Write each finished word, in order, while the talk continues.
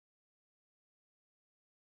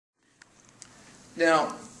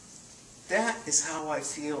Now, that is how I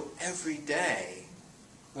feel every day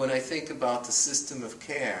when I think about the system of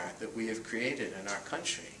care that we have created in our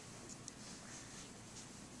country.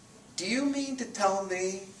 Do you mean to tell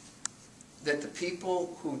me that the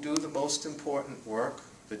people who do the most important work,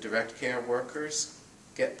 the direct care workers,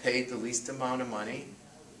 get paid the least amount of money?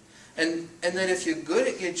 And that if you're good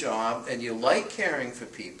at your job and you like caring for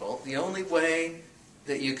people, the only way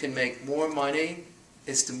that you can make more money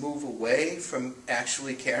is to move away from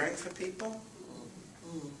actually caring for people?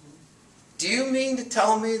 Do you mean to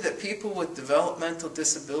tell me that people with developmental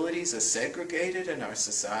disabilities are segregated in our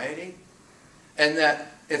society? And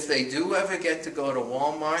that if they do ever get to go to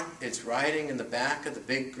Walmart, it's riding in the back of the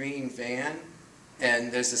big green van,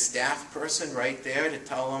 and there's a staff person right there to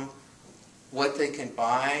tell them what they can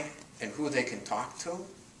buy and who they can talk to?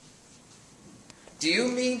 Do you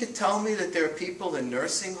mean to tell me that there are people in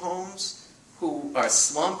nursing homes who are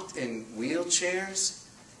slumped in wheelchairs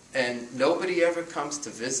and nobody ever comes to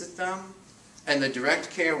visit them? And the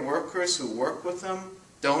direct care workers who work with them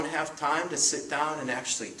don't have time to sit down and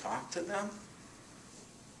actually talk to them?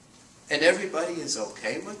 And everybody is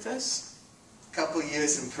okay with this? A couple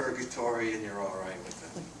years in purgatory and you're all right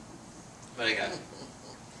with it. But I got it.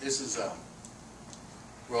 This is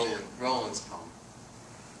Roland's poem.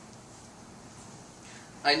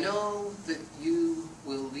 I know that you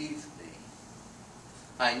will leave me.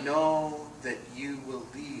 I know that you will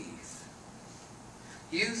leave.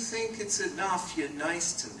 You think it's enough you're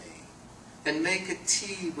nice to me, and make a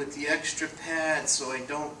tea with the extra pad so I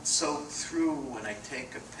don't soak through when I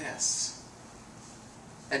take a piss.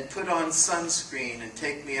 And put on sunscreen and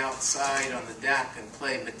take me outside on the deck and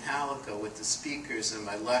play Metallica with the speakers in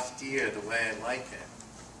my left ear the way I like it.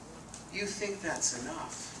 You think that's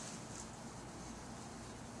enough.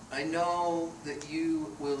 I know that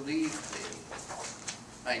you will leave me.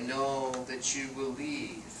 I know that you will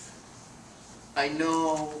leave. I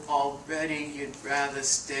know already you'd rather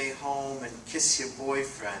stay home and kiss your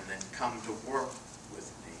boyfriend than come to work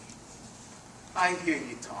with me. I hear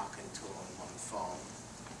you talking to him on the phone.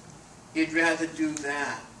 You'd rather do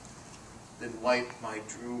that than wipe my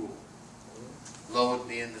drool, load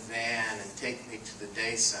me in the van and take me to the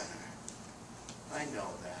day center. I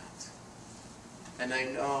know that. And I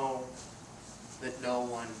know that no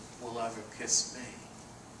one will ever kiss me.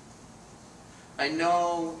 I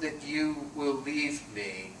know that you will leave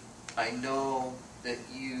me. I know that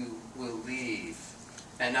you will leave.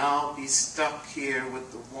 And I'll be stuck here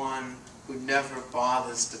with the one who never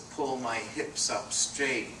bothers to pull my hips up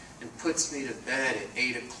straight and puts me to bed at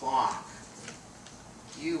 8 o'clock.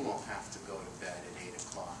 You won't have to go to bed at 8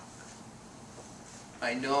 o'clock.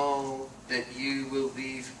 I know that you will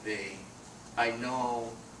leave me. I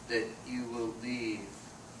know that you will leave.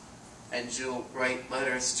 And you'll write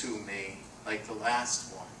letters to me like the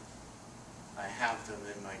last one. I have them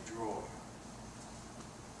in my drawer.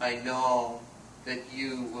 I know that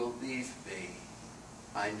you will leave me.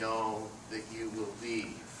 I know that you will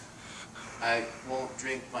leave. I won't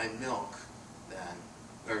drink my milk then,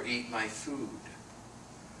 or eat my food.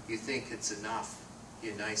 You think it's enough.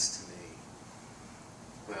 You're nice to me.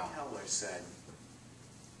 Well, Heller said,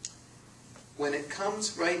 when it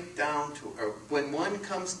comes right down to, or when one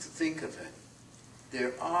comes to think of it,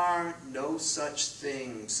 there are no such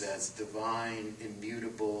things as divine,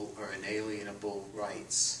 immutable, or inalienable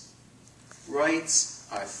rights. Rights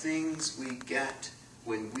are things we get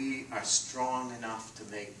when we are strong enough to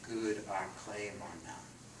make good our claim on them.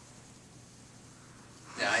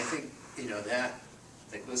 Now, I think, that,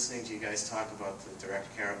 like listening to you guys talk about the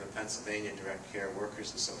direct care of the Pennsylvania Direct Care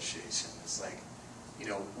Workers Association, it's like,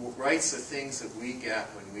 rights are things that we get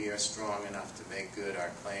when we are strong enough to make good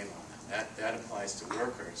our claim on them. That applies to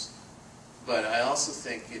workers. But I also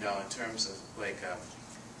think, in terms of like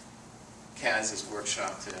Kaz's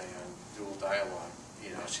workshop today on dual dialogue,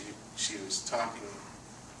 she was talking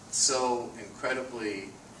so incredibly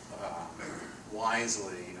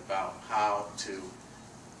wisely about how to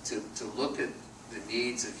look at the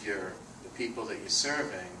needs of the people that you're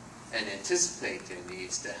serving and anticipate their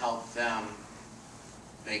needs to help them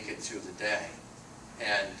make it through the day,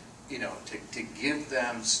 and to give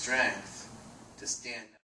them strength to stand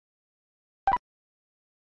up.